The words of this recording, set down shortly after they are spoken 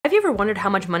Have you ever wondered how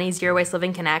much money zero waste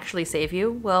living can actually save you?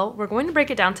 Well, we're going to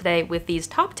break it down today with these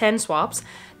top 10 swaps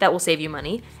that will save you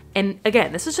money. And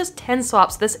again, this is just 10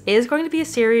 swaps. This is going to be a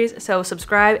series, so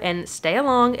subscribe and stay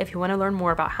along if you want to learn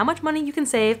more about how much money you can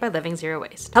save by living zero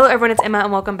waste. Hello everyone, it's Emma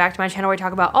and welcome back to my channel where I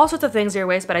talk about all sorts of things zero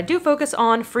waste, but I do focus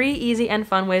on free, easy, and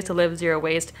fun ways to live zero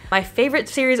waste. My favorite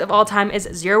series of all time is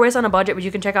Zero Waste on a Budget, which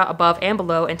you can check out above and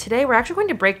below. And today we're actually going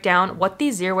to break down what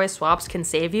these zero waste swaps can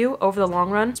save you over the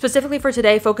long run, specifically for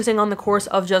today, focusing on the course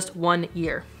of just 1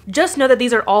 year. Just know that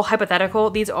these are all hypothetical.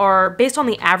 These are based on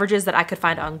the averages that I could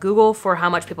find on Google for how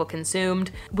much people consumed.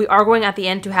 We are going at the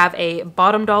end to have a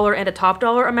bottom dollar and a top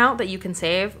dollar amount that you can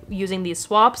save using these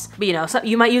swaps. But you know,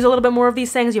 you might use a little bit more of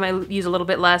these things, you might use a little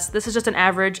bit less. This is just an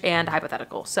average and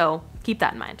hypothetical, so keep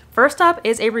that in mind. First up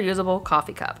is a reusable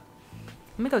coffee cup.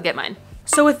 Let me go get mine.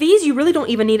 So with these, you really don't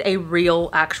even need a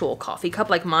real actual coffee cup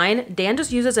like mine. Dan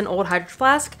just uses an old hydro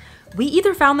flask. We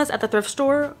either found this at the thrift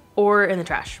store or in the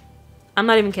trash. I'm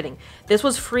not even kidding. This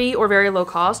was free or very low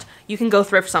cost. You can go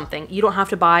thrift something. You don't have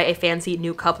to buy a fancy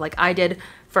new cup like I did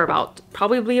for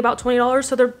probably about $20.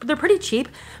 So they're pretty cheap,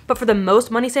 but for the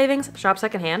most money savings, shop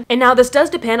secondhand. And now this does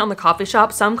depend on the coffee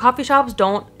shop. Some coffee shops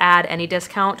don't add any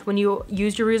discount when you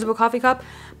use your reusable coffee cup,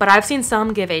 but I've seen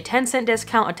some give a 10-cent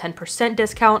discount, a 10%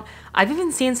 discount. I've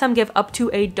even seen some give up to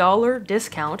a $1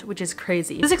 discount, which is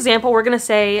crazy. This example, we're gonna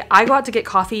say I go out to get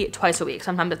coffee twice a week.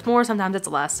 Sometimes it's more, sometimes it's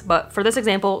less, but for this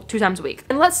example, 2 times a week.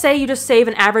 And let's say you just save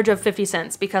an average of 50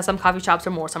 cents because some coffee shops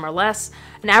are more, some are less.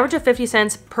 An average of 50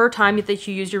 cents per time that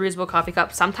you use your reusable coffee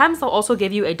cup. Sometimes they'll also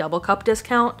give you a double cup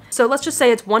discount. So let's just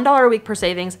say it's $1 a week per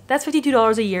savings. That's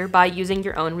 $52 a year by using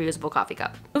your own reusable coffee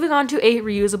cup. Moving on to a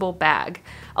reusable bag.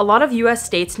 A lot of US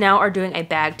states now are doing a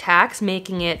bag tax,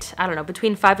 making it, I don't know,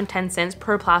 between 5 and 10 cents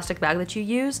per plastic bag that you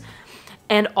use.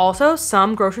 And also,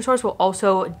 some grocery stores will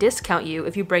also discount you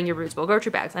if you bring your reusable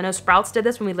grocery bags. I know Sprouts did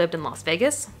this when we lived in Las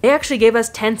Vegas. They actually gave us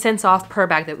 10 cents off per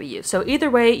bag that we use. So either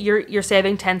way, you're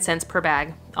saving 10 cents per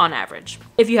bag on average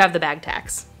if you have the bag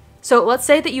tax. So let's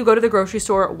say that you go to the grocery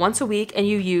store once a week and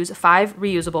you use 5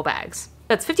 reusable bags.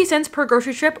 That's 50 cents per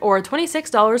grocery trip or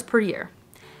 $26 per year.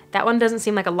 That one doesn't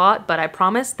seem like a lot, but I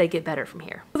promise they get better from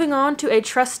here. Moving on to a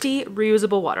trusty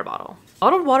reusable water bottle.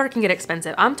 Bottled water can get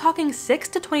expensive. I'm talking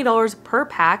 $6 to $20 per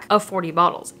pack of 40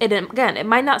 bottles. And again, it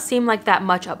might not seem like that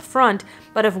much up front,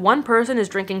 but if one person is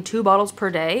drinking 2 bottles per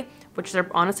day, which they're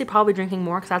honestly probably drinking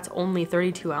more because that's only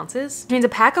 32 ounces, which means a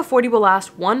pack of 40 will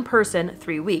last one person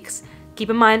 3 weeks. Keep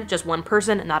in mind, just one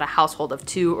person, not a household of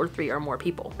 2 or 3 or more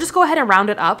people. Just go ahead and round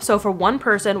it up. So for one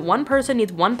person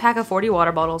needs 1 pack of 40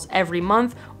 water bottles every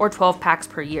month or 12 packs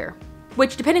per year,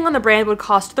 which depending on the brand would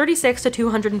cost $36 to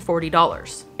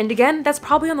 $240. And again, that's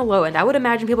probably on the low end. I would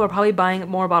imagine people are probably buying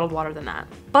more bottled water than that.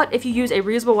 But if you use a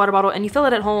reusable water bottle and you fill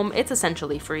it at home, it's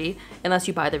essentially free, unless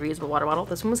you buy the reusable water bottle.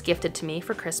 This one was gifted to me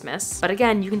for Christmas. But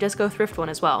again, you can just go thrift one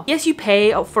as well. Yes, you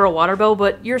pay for a water bill,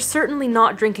 but you're certainly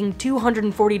not drinking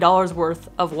 $240 worth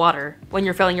of water when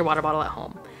you're filling your water bottle at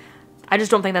home. I just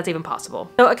don't think that's even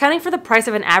possible. So accounting for the price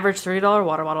of an average $30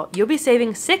 water bottle, you'll be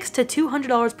saving $600 to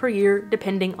 $200 per year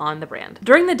depending on the brand.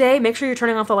 During the day, make sure you're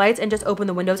turning off the lights and just open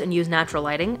the windows and use natural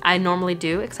lighting. I normally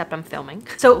do, except I'm filming.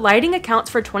 So lighting accounts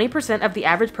for 20% of the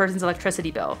average person's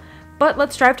electricity bill, but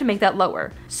let's strive to make that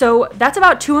lower. So that's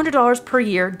about $200 per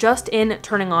year just in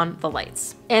turning on the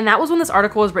lights. And that was when this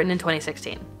article was written in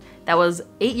 2016. That was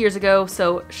 8 years ago,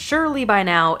 so surely by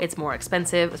now it's more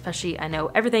expensive, especially I know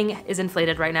everything is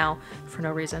inflated right now for no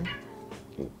reason.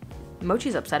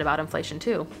 Mochi's upset about inflation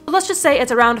too. But let's just say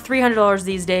it's around $300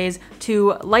 these days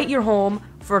to light your home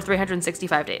for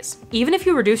 365 days. Even if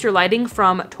you reduce your lighting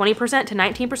from 20% to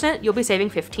 19%, you'll be saving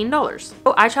 $15.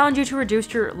 So I challenge you to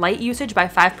reduce your light usage by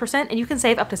 5% and you can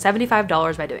save up to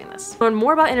 $75 by doing this. Learn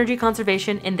more about energy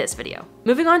conservation in this video.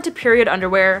 Moving on to period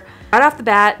underwear. Right off the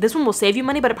bat, this one will save you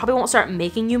money, but it probably won't start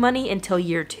making you money until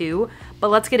year 2. But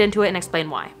let's get into it and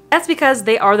explain why. That's because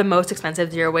they are the most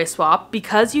expensive zero waste swap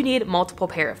because you need multiple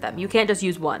pair of them. You can't just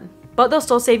use one, but they'll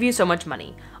still save you so much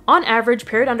money. On average,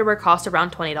 period underwear costs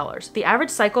around $20. The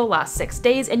average cycle lasts 6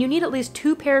 days and you need at least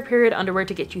 2 pair of period underwear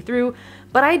to get you through,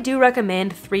 but I do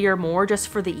recommend 3 or more just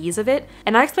for the ease of it,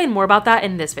 and I explain more about that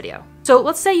in this video. So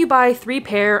let's say you buy 3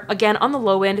 pair, again on the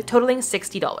low end, totaling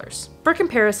 $60. For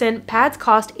comparison, pads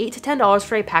cost $8 to $10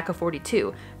 for a pack of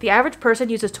 42. The average person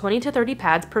uses 20 to 30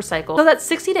 pads per cycle, so that's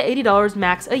 $60 to $80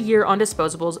 max a year on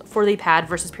disposables for the pad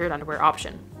versus period underwear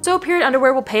option. So period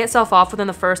underwear will pay itself off within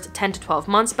the first 10 to 12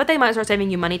 months, but they might start saving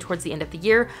you money towards the end of the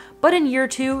year. But in year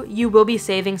 2, you will be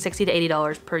saving $60 to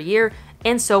 $80 per year,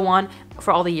 and so on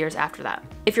for all the years after that.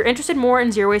 If you're interested more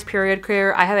in zero waste period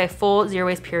care, I have a full zero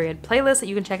waste period playlist that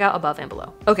you can check out above and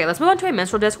below. Okay, let's move on to a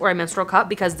menstrual disc or a menstrual cup,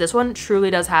 because this one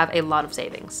truly does have a lot of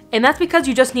savings. And that's because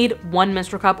you just need one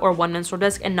menstrual cup or one menstrual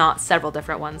disc and not several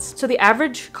different ones. So the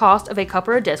average cost of a cup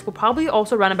or a disc will probably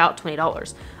also run about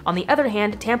 $20. On the other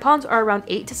hand, tampons are around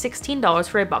 $8 to $16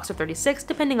 for a box of 36,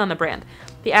 depending on the brand.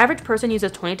 The average person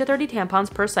uses 20 to 30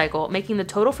 tampons per cycle, making the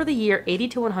total for the year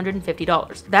 $80 to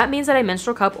 $150. That means that a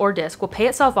menstrual cup or disc will pay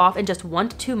itself off in just 1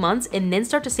 to 2 months and then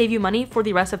start to save you money for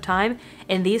the rest of time,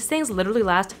 and these things literally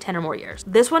last 10 or more years.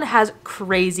 This one has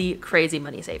crazy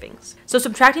money savings. So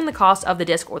subtracting the cost of the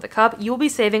disc or the cup, you will be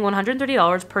saving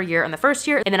 $130 per year in the first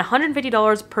year and then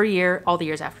 $150 per year all the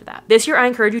years after that. This year I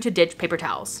encourage you to ditch paper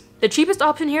towels. The cheapest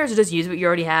option here is to just use what you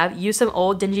already have. Use some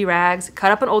old dingy rags,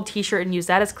 cut up an old t-shirt and use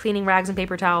that as cleaning rags and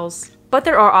paper towels. But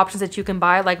there are options that you can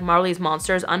buy, like Marley's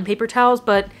Monsters unpaper towels,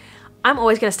 but I'm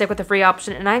always going to stick with the free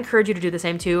option, and I encourage you to do the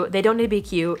same too. They don't need to be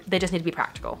cute, they just need to be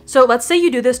practical. So let's say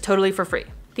you do this totally for free.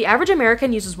 The average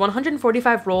American uses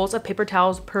 145 rolls of paper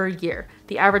towels per year.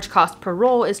 The average cost per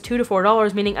roll is $2 to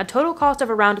 $4, meaning a total cost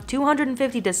of around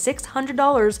 $250 to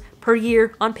 $600 per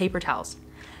year on paper towels.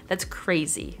 That's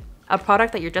crazy. A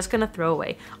product that you're just gonna throw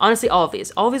away. Honestly, all of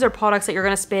these are products that you're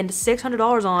gonna spend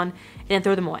 $600 on and then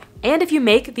throw them away. And if you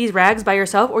make these rags by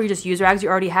yourself or you just use rags you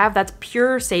already have, that's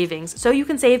pure savings. So you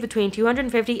can save between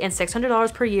 $250 and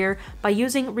 $600 per year by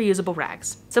using reusable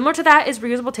rags. Similar to that is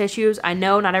reusable tissues. I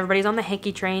know not everybody's on the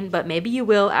hanky train, but maybe you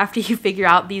will after you figure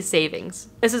out these savings.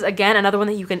 This is again another one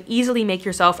that you can easily make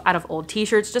yourself out of old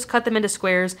t-shirts. Just cut them into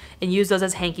squares and use those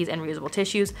as hankies and reusable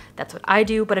tissues. That's what I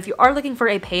do. But if you are looking for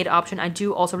a paid option, I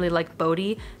do also really like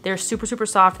Bodhi. They're super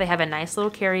soft. They have a nice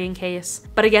little carrying case.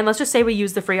 But again, let's just say we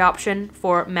use the free option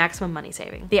for maximum money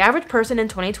saving. The average person in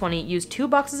 2020 used 2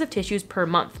 boxes of tissues per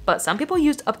month, but some people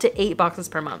used up to 8 boxes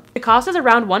per month. The cost is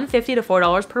around $150 to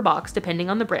 $4 per box, depending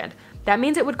on the brand. That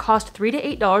means it would cost $3 to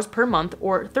 $8 per month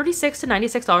or $36 to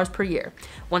 $96 per year.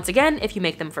 Once again, if you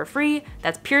make them for free,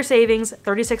 that's pure savings,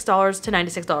 $36 to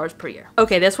 $96 per year.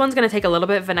 Okay, this one's gonna take a little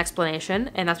bit of an explanation,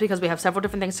 and that's because we have several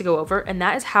different things to go over, and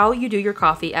that is how you do your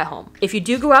coffee at home. If you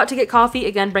do go out to get coffee,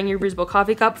 again, bring your reusable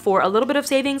coffee cup for a little bit of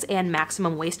savings and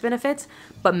maximum waste benefits,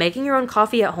 but making your own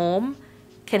coffee at home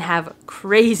can have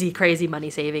crazy money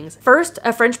savings. First,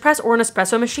 a French press or an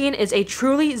espresso machine is a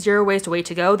truly zero waste way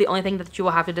to go. The only thing that you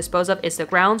will have to dispose of is the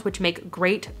grounds, which make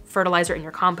great fertilizer in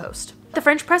your compost. The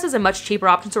French press is a much cheaper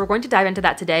option, so we're going to dive into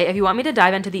that today. If you want me to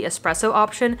dive into the espresso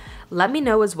option, let me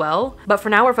know as well. But for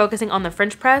now, we're focusing on the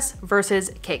French press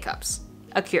versus K-cups,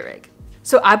 a Keurig.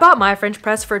 So I bought my French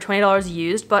press for $20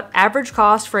 used, but average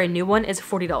cost for a new one is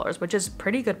 $40, which is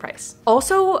pretty good price.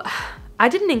 Also, I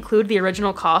didn't include the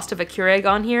original cost of a Keurig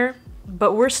on here,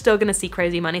 but we're still gonna see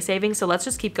crazy money savings, so let's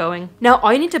just keep going. Now,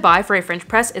 all you need to buy for a French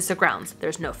press is the grounds.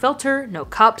 There's no filter, no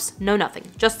cups, no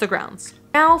nothing, just the grounds.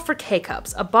 Now for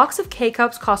K-cups. A box of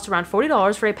K-cups costs around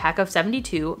 $40 for a pack of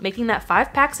 72, making that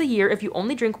 5 packs a year if you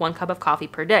only drink 1 cup of coffee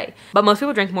per day. But most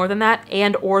people drink more than that,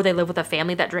 and or they live with a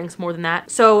family that drinks more than that.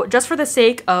 So just for the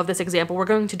sake of this example, we're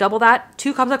going to double that,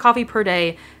 2 cups of coffee per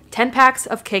day, 10 packs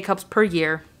of K-cups per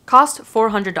year. Cost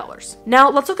 $400. Now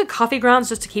let's look at coffee grounds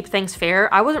just to keep things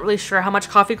fair. I wasn't really sure how much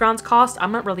coffee grounds cost.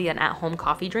 I'm not really an at-home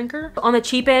coffee drinker. On the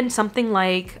cheap end, something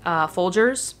like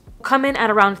Folgers come in at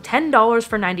around $10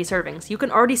 for 90 servings. You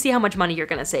can already see how much money you're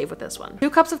gonna save with this one. 2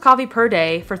 cups of coffee per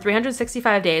day for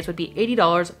 365 days would be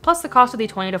 $80 plus the cost of the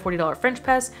 $20 to $40 French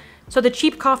press. So the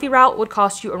cheap coffee route would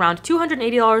cost you around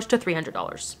 $280 to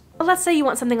 $300. But let's say you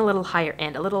want something a little higher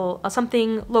end,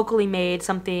 something locally made,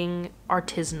 something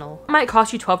artisanal. It might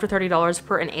cost you $12 to $30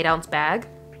 for an 8-ounce bag,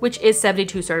 which is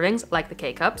 72 servings, like the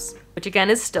K-cups, which again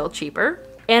is still cheaper.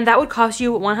 And that would cost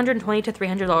you $120 to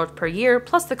 $300 per year,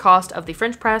 plus the cost of the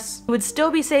French press. You would still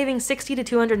be saving $60 to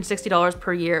 $260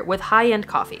 per year with high-end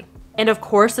coffee. And of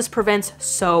course, this prevents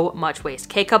so much waste.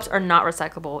 K-cups are not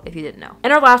recyclable, if you didn't know.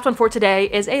 And our last one for today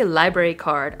is a library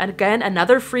card. And again,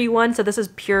 another free one, so this is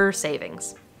pure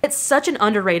savings. It's such an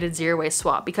underrated zero waste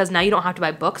swap because now you don't have to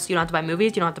buy books, you don't have to buy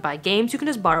movies, you don't have to buy games, you can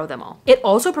just borrow them all. It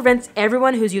also prevents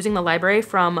everyone who's using the library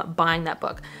from buying that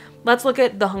book. Let's look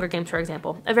at The Hunger Games, for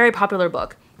example, a very popular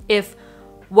book. If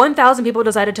 1,000 people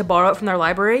decided to borrow it from their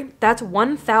library, that's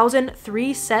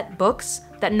 1,003 set books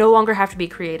that no longer have to be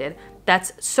created.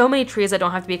 That's so many trees that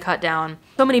don't have to be cut down,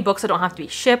 so many books that don't have to be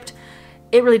shipped.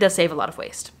 It really does save a lot of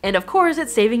waste. And of course,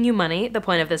 it's saving you money, the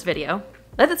point of this video.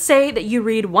 Let's say that you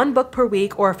read 1 book per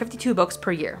week or 52 books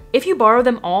per year. If you borrow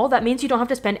them all, that means you don't have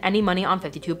to spend any money on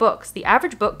 52 books. The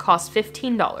average book costs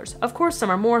 $15. Of course, some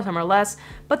are more, some are less,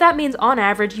 but that means on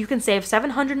average, you can save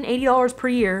 $780 per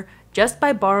year just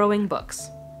by borrowing books.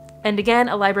 And again,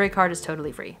 a library card is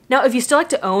totally free. Now, if you still like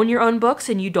to own your own books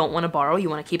and you don't want to borrow, you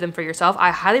want to keep them for yourself,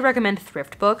 I highly recommend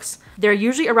thrift books. They're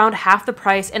usually around half the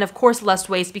price and of course less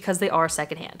waste because they are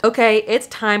secondhand. Okay, it's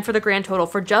time for the grand total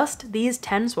for just these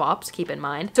 10 swaps, keep in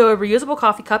mind. So a reusable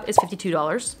coffee cup is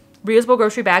 $52. Reusable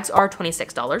grocery bags are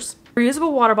 $26.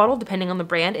 Reusable water bottle, depending on the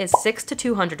brand, is $600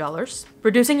 to $200.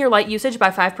 Reducing your light usage by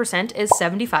 5% is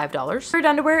 $75. Your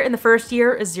underwear in the first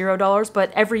year is $0,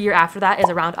 but every year after that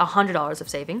is around $100 of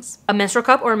savings. A menstrual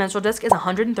cup or a menstrual disc is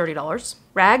 $130.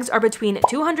 Rags are between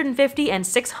 $250 and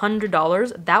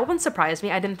 $600. That one surprised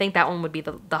me. I didn't think that one would be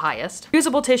the highest.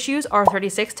 Reusable tissues are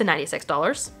 $36 to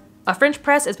 $96. A French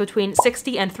press is between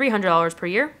 $60 and $300 per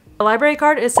year. A library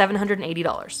card is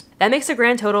 $780. That makes a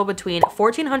grand total between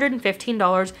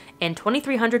 $1,415 and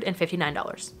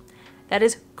 $2,359. That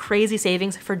is crazy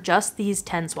savings for just these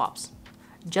 10 swaps.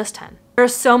 Just 10. There are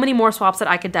so many more swaps that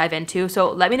I could dive into,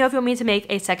 so let me know if you want me to make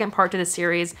a second part to this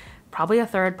series, probably a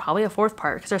third, probably a fourth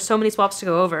part, because there's so many swaps to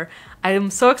go over. I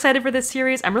am so excited for this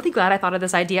series. I'm really glad I thought of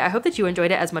this idea. I hope that you enjoyed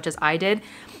it as much as I did.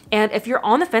 And if you're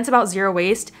on the fence about zero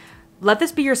waste, let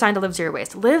this be your sign to live zero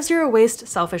waste. Live zero waste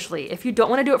selfishly. If you don't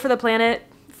want to do it for the planet,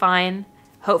 fine.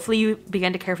 Hopefully you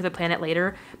begin to care for the planet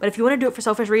later. But if you want to do it for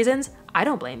selfish reasons, I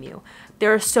don't blame you.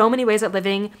 There are so many ways that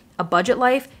living a budget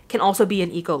life can also be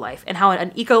an eco life, and how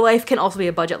an eco life can also be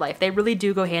a budget life. They really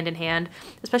do go hand in hand,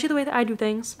 especially the way that I do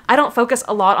things. I don't focus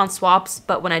a lot on swaps,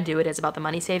 but when I do, it is about the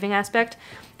money saving aspect.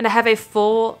 And I have a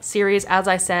full series, as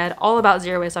I said, all about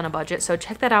zero waste on a budget, so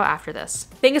check that out after this.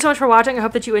 Thank you so much for watching. I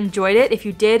hope that you enjoyed it. If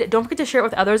you did, don't forget to share it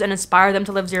with others and inspire them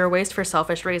to live zero waste for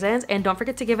selfish reasons, and don't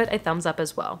forget to give it a thumbs up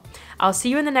as well. I'll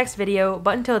see you in the next video,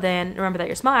 but until then, remember that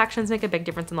your small actions make a big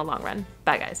difference in the long run.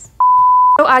 Bye, guys.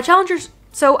 I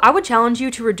would challenge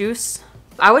you to reduce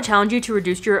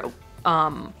your,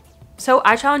 and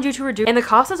the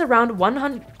cost is around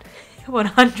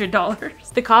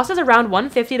 $100. The cost is around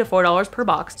 $150 to $4 per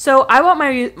box. So I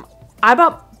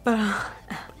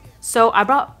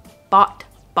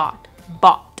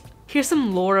bought. Here's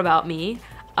some lore about me.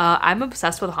 I'm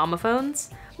obsessed with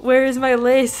homophones. Where is my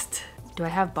list? Do I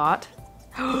have bought?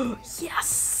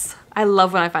 Yes! I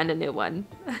love when I find a new one.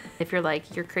 If you're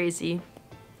like, you're crazy,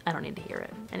 I don't need to hear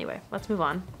it. Anyway, let's move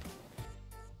on.